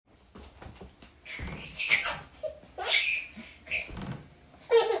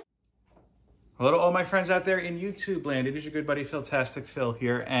Hello to all my friends out there in YouTube land. It is your good buddy Philtastic Phil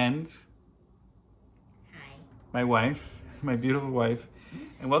here, and hi, my wife, my beautiful wife,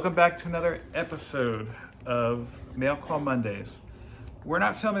 and welcome back to another episode of Mail Call Mondays. We're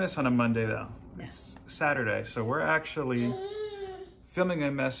not filming this on a Monday though. No. It's Saturday, so we're actually filming a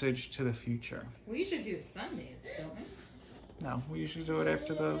message to the future. we usually do Sundays, don't we? No, we usually do it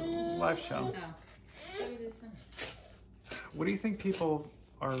after the live show. Oh, we do Sundays. What do you think people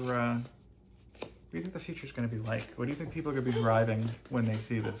are, what do you think the future's going to be like? What do you think people are going to be driving when they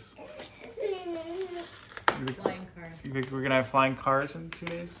see this? Flying cars. You think we're going to have flying cars in 2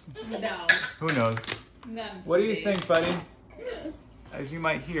 days? No, Who knows? not in What do 2 you days. think, buddy? As you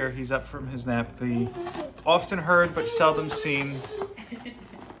might hear, he's up from his nap. The often heard but seldom seen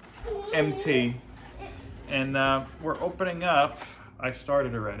MT. And we're opening up. I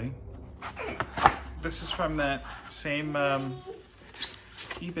started already. This is from that same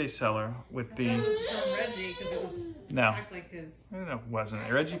eBay seller with the... It was from Reggie because it was No. packed like his. No, it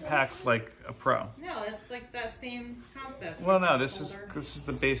wasn't. Reggie packs like a pro. No, it's like that same concept. Well, no, It's this older. is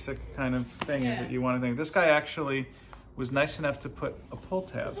the basic kind of thing is Yeah. that you want to think. This guy actually was nice enough to put a pull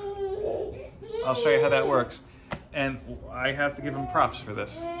tab. I'll show you how that works. And I have to give him props for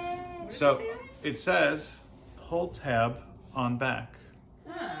this. What does So it say on it? it says pull tab on back.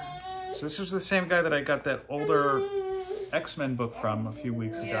 Huh. So this was the same guy that I got that older X-Men book from a few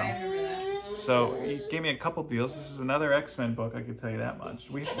weeks Yeah, I ago. remember that. So he gave me a couple deals. This is another X-Men book, I can tell you that much.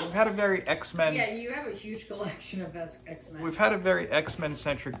 We've had a very X-Men... Yeah, you have a huge collection of X-Men. We've had a very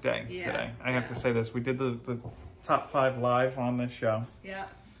X-Men-centric day today. I have to say this. We did the top 5 live on this show. Yeah.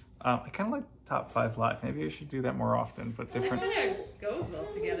 I kind of like top 5 live. Maybe I should do that more often, but different. It kind of goes well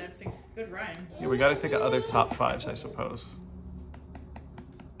together. It's a good rhyme. Yeah, we got to think of other top 5s, I suppose.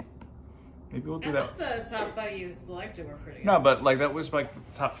 Maybe we'll do I that. thought the top 5 you selected were pretty good. No, but like that was like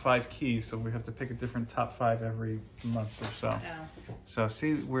top 5 keys, so we have to pick a different top 5 every month or so. Yeah. So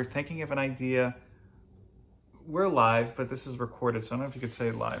see, we're thinking of an idea. We're live, but this is recorded, so I don't know if you could say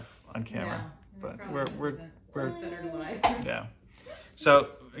live on camera. No, but probably we're isn't we're considered live. yeah. So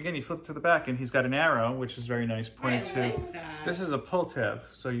again, you flip to the back, and he's got an arrow, which is very nice, pointed to. like that. This is a pull tab,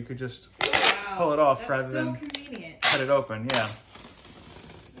 so you could just Wow, pull it off that's rather so than convenient. cut it open. Yeah.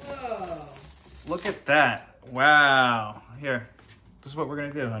 Whoa. Look at that. Wow. Here. This is what we're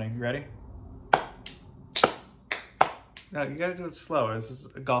going to do, honey. You ready? No, you got to do it slower. This is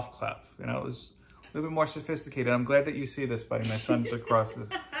a golf clap. You know, it's a little bit more sophisticated. I'm glad that you see this, buddy. My son's across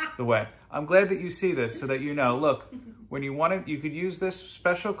the way. I'm glad that you see this so that you know. Look, when you want it, you could use this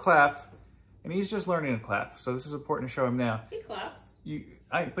special clap, and he's just learning to clap. So this is important to show him now. He claps.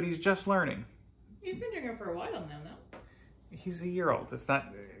 But he's just learning. He's been doing it for a while now, no? He's a year old. It's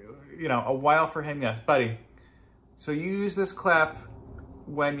not, you know, a while for him, yes, buddy. So you use this clap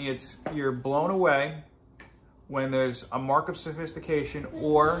when you're blown away, when there's a mark of sophistication,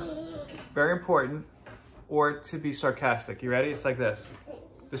 or, very important, or to be sarcastic. You ready? It's like this.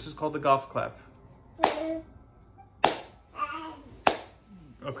 This is called the golf clap.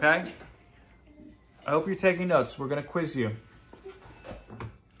 Okay? I hope you're taking notes. We're going to quiz you.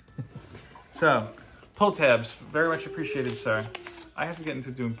 So, pull tabs, very much appreciated, sir. I have to get into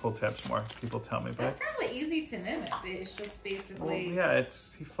doing pull tabs more, people tell me. But That's probably easy to mimic. It's just basically... well, yeah,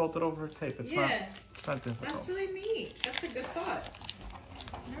 he folded over tape. It's not difficult. That's really neat. That's a good thought.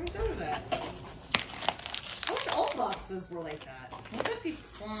 I never thought of that. I wish all boxes were like that. What if people...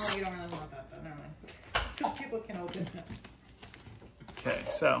 Well, you don't really want that though, never mind. Because people can open them. Okay,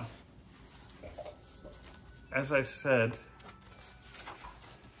 so, as I said,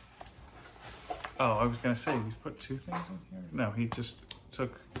 oh, I was going to say, he put 2 things in here? No, he just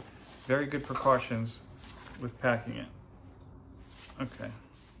took very good precautions with packing it. Okay.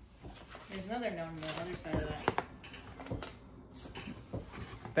 There's another note on the other side of that.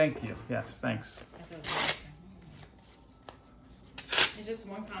 Thank you. Yes, thanks. I thought it was interesting. There's just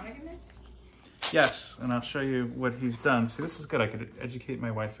one comic in there? Yes, and I'll show you what he's done. See, this is good. I could educate my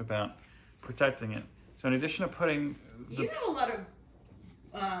wife about protecting it. So in addition to putting... You have a lot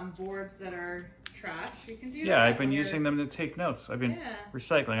of boards that are trash. You can do that. Yeah, I've been when using them to take notes. I've been Yeah.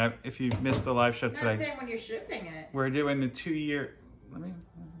 recycling. If you missed the live show No, I'm today, saying when you're shipping it. we're doing the 2-year... Let me...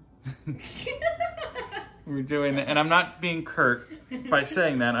 We're doing the... And I'm not being curt by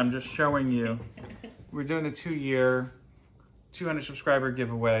saying that. I'm just showing you. We're doing the 2-year 200 subscriber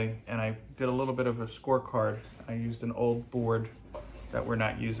giveaway, and I did a little bit of a scorecard. I used an old board that we're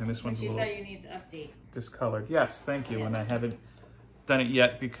not using. This one's a You little said you need to update. discolored. Yes, thank you. Yes. And I haven't done it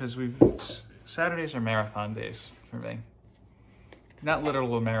yet because Saturdays are marathon days for me. Not literal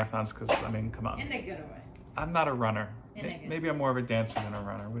marathons because, I mean, come on. In a good way. I'm not a runner. Maybe I'm more of a dancer than a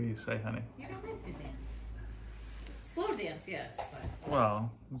runner. What do you say, honey? You don't like to dance. Slow dance, yes, but...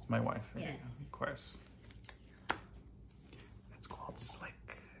 Well, it's my wife. Yes. Of course. It's called slick.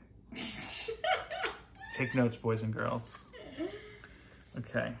 Take notes, boys and girls.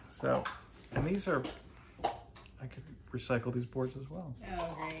 Okay, so, and these are, I could recycle these boards as well.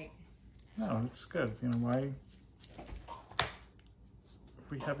 Oh, great. No, that's good. You know, why?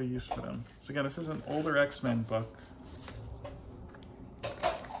 We have a use for them. So again, this is an older X-Men book.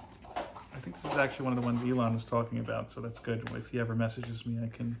 I think this is actually one of the ones Elon was talking about, so that's good. If he ever messages me, I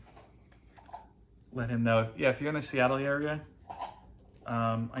can let him know. Yeah, if you're in the Seattle area,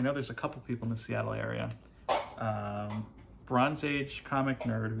 I know there's a couple people in the Seattle area. Bronze Age comic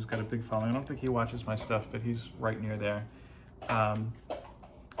nerd who's got a big following. I don't think he watches my stuff, but he's right near there.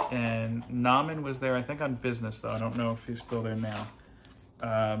 And Naman was there, I think on business though. I don't know if he's still there now.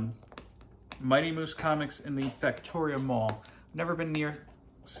 Mighty Moose Comics in the Factoria Mall. Never been near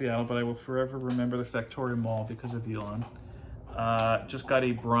Seattle, but I will forever remember the Factoria Mall because of Elon. Just got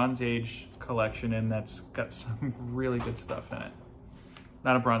a Bronze Age collection in that's got some really good stuff in it.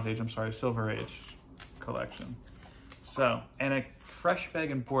 Not a Bronze Age, I'm sorry, Silver Age collection. So, and a fresh bag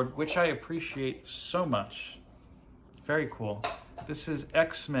and board, which I appreciate so much. Very cool. This is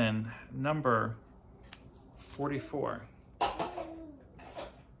X-Men number 44.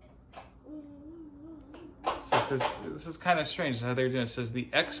 So this is kind of strange how they're doing it. It says the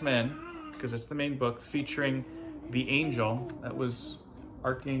X-Men, because it's the main book, featuring the Angel. That was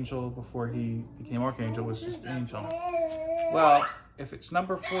Archangel before he became Archangel, was just Angel. Well, if it's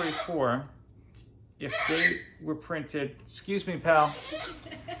number 44, if they were printed, excuse me, pal.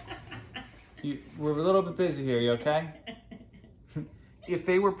 We're a little bit busy here, you okay? If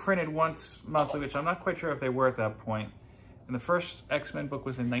they were printed once monthly, which I'm not quite sure if they were at that point, and the first X-Men book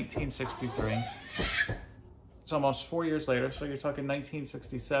was in 1963. It's almost 4 years later, so you're talking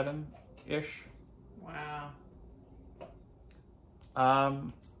 1967-ish. Wow.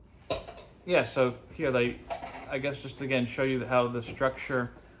 Yeah, so here I guess just again show you how the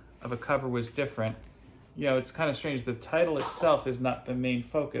structure of a cover was different. You know, it's kind of strange. The title itself is not the main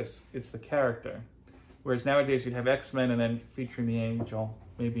focus, it's the character. Whereas nowadays you'd have X-Men and then featuring the Angel,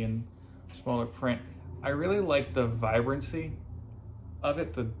 maybe in smaller print. I really like the vibrancy of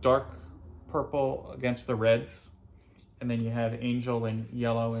it, the dark purple against the reds. And then you have Angel in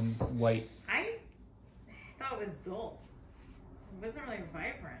yellow and white. I thought it was dull. It wasn't really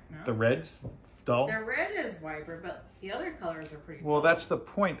vibrant, no? The red's dull? The red is vibrant, but the other colors are pretty dull. Well, that's the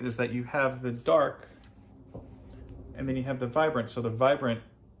point, is that you have the dark and then you have the vibrant. So the vibrant,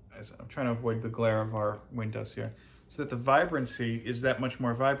 I'm trying to avoid the glare of our windows here, so that the vibrancy is that much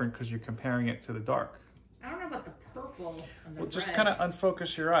more vibrant because you're comparing it to the dark. I don't know about the purple and the red. Just kind of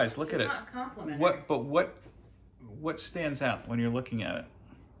unfocus your eyes. Look at it. It's not complimentary. What stands out when you're looking at it?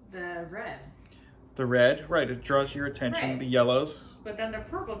 The red. The red, right, it draws your attention. Right. The yellows. But then the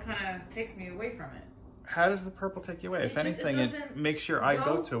purple kind of takes me away from it. How does the purple take you away? If anything, it makes your eye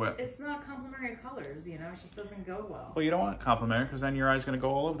go to it. It's not complementary colors, you know, it just doesn't go well. Well, you don't want complementary because then your eye's going to go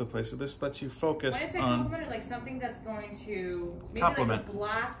all over the place. So this lets you focus on... When I say complementary, like something that's going to... Maybe complement. like a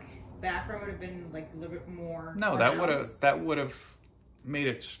black background would have been like a little bit more... No, that would have made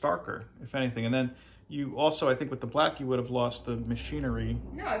it starker, if anything. And then you also, I think with the black, you would have lost the machinery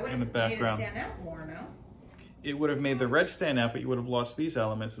in the background. No, it would have made it stand out more, no? It would have made the red stand out, but you would have lost these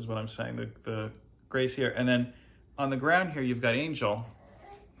elements, is what I'm saying, the grays here. And then on the ground here, you've got Angel.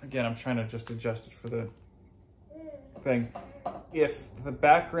 Again, I'm trying to just adjust it for the thing. If the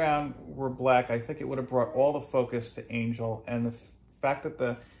background were black, I think it would have brought all the focus to Angel. And the fact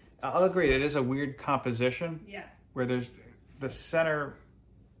that I'll agree, it is a weird composition. Yeah. Where there's the center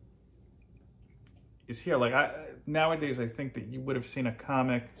is here. Like nowadays, I think that you would have seen a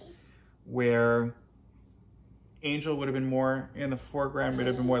comic where Angel would have been more in the foreground, would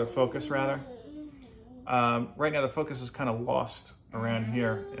have been more the focus rather. Right now the focus is kind of lost around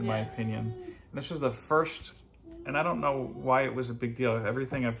here, in my opinion. And this was the first, and I don't know why it was a big deal.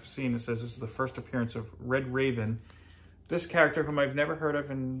 Everything I've seen, it says this is the first appearance of Red Raven. This character whom I've never heard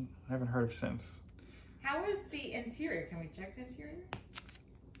of and haven't heard of since. How is the interior? Can we check the interior?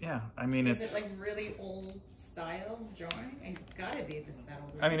 Yeah, I mean, is it like really old style drawing? It's gotta be this that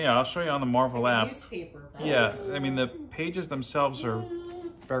old. I mean, yeah, I'll show you on the Marvel app. Newspaper. Probably. Yeah, I mean, the pages themselves are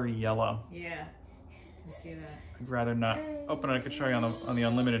very yellow. Yeah, I see that. I'd rather not open it. I could show you on the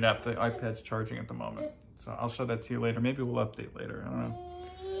Unlimited app. The iPad's charging at the moment. So I'll show that to you later. Maybe we'll update later. I don't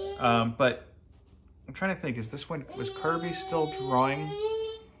know. But I'm trying to think. Is this one, was Kirby still drawing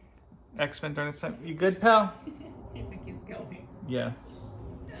X-Men during this time? You good, pal? I think he's going. Yes.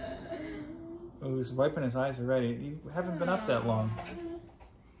 Oh was wiping his eyes already. You haven't been up that long.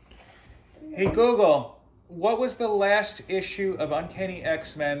 Hey Google, what was the last issue of Uncanny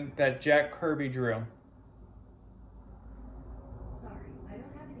X-Men that Jack Kirby drew? Sorry, I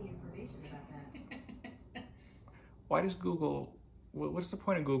don't have any information about that. Why does Google, what's the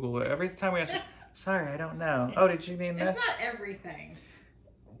point of Google? Every time we ask, sorry, I don't know. Oh, did you mean this? It's not everything.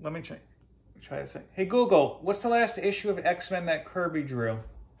 Let me try this. Hey Google, what's the last issue of X-Men that Kirby drew?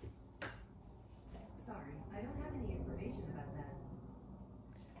 Sorry, I don't have any information about that.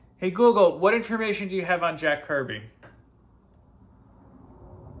 Hey Google, what information do you have on Jack Kirby?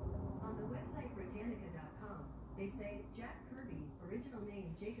 On the website Britannica.com, they say Jack Kirby, original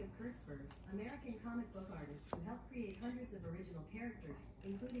name Jacob Kurtzberg, American comic book artist who helped create hundreds of original characters,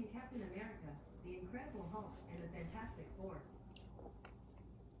 including Captain America, the Incredible Hulk, and the Fantastic Four.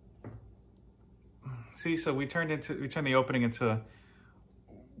 See, so we turned the opening into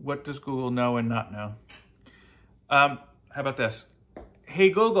what does Google know and not know. How about this?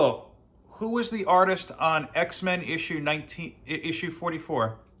 Hey Google, who was the artist on X-Men issue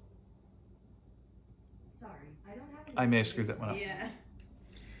 44? Sorry, I don't have any I may have screwed that one up. Yeah.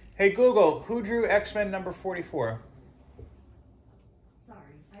 Hey Google, who drew X-Men number 44? Sorry,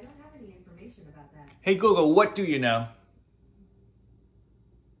 I don't have any information about that. Hey Google, what do you know?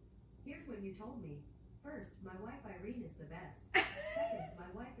 Here's what you told me. First, my wife Irene is the best. Second, my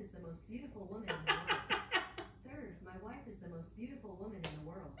wife is the most beautiful woman in the world. Third, my wife is the most beautiful woman in the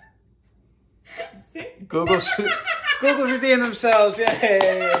world. See? Google's redeemed themselves.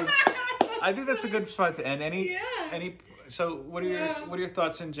 Yay! I think that's a good spot to end. So what are your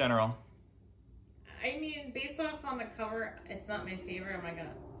thoughts in general? I mean, based off on the cover, it's not my favorite.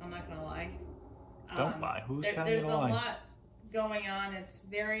 I'm not gonna lie. Don't lie. Who's telling you There's to a lie? lot going on. It's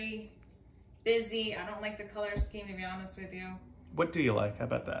very busy. I don't like the color scheme, to be honest with you. What do you like? How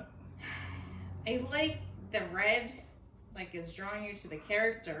about that? I like the red, like it's drawing you to the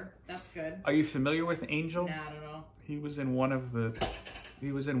character. That's good. Are you familiar with Angel? Nah, I don't know. He was in one of the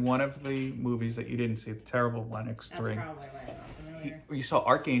movies that you didn't see, the terrible Lennox That's 3. probably why I'm not familiar. You saw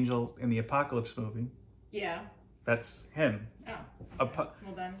Archangel in the Apocalypse movie. Yeah. That's him. Oh. Okay.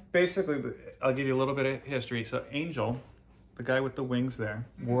 Well done. Basically, I'll give you a little bit of history. So Angel, the guy with the wings there,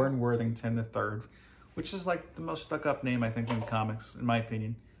 Warren Worthington III, which is like the most stuck-up name, I think, in comics, in my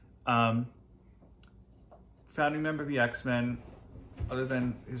opinion. Founding member of the X-Men. Other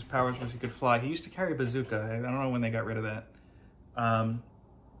than his powers was he could fly. He used to carry a bazooka. I don't know when they got rid of that.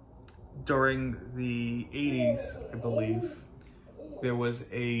 During the 80s, I believe, there was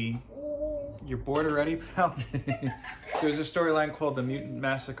you're bored already, pal? There was a storyline called The Mutant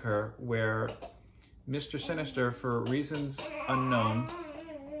Massacre where Mr. Sinister, for reasons unknown,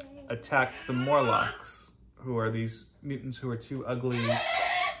 attacked the Morlocks, who are these mutants who are too ugly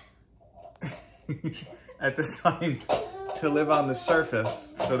at the time to live on the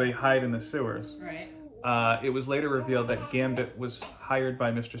surface, so they hide in the sewers. Right. It was later revealed that Gambit was hired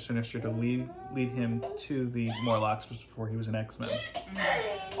by Mr. Sinister to lead him to the Morlocks before he was an X-Men.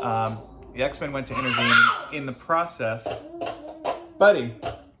 The X-Men went to intervene. In the process, buddy,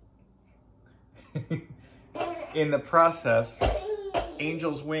 in the process,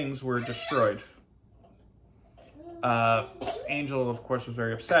 Angel's wings were destroyed. Angel, of course, was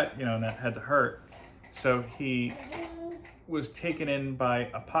very upset, and that had to hurt. So he was taken in by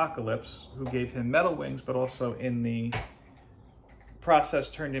Apocalypse, who gave him metal wings, but also in the process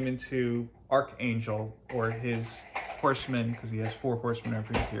turned him into Archangel, or his horseman, because he has 4 horsemen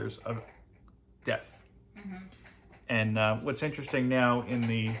every appears, of death. Mm-hmm. And what's interesting now in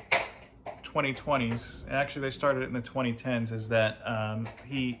the 2020s, and actually they started it in the 2010s, is that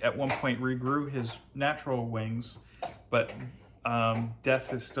he at one point regrew his natural wings, but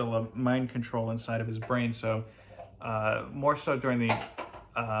death is still a mind control inside of his brain. So more so during the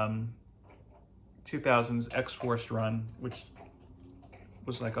 2000s X-Force run, which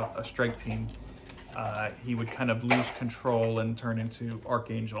was like a strike team, he would kind of lose control and turn into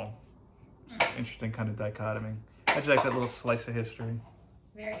Archangel. Interesting kind of dichotomy. How'd you like that little slice of history?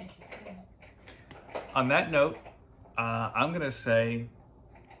 Very interesting. On that note, I'm going to say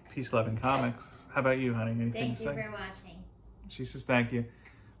peace, love, and comics. How about you, honey? Anything to say? Thank you for watching. She says thank you.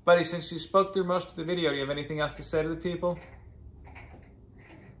 Buddy, since you spoke through most of the video, do you have anything else to say to the people?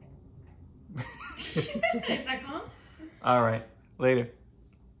 Is that calm? All right. Later.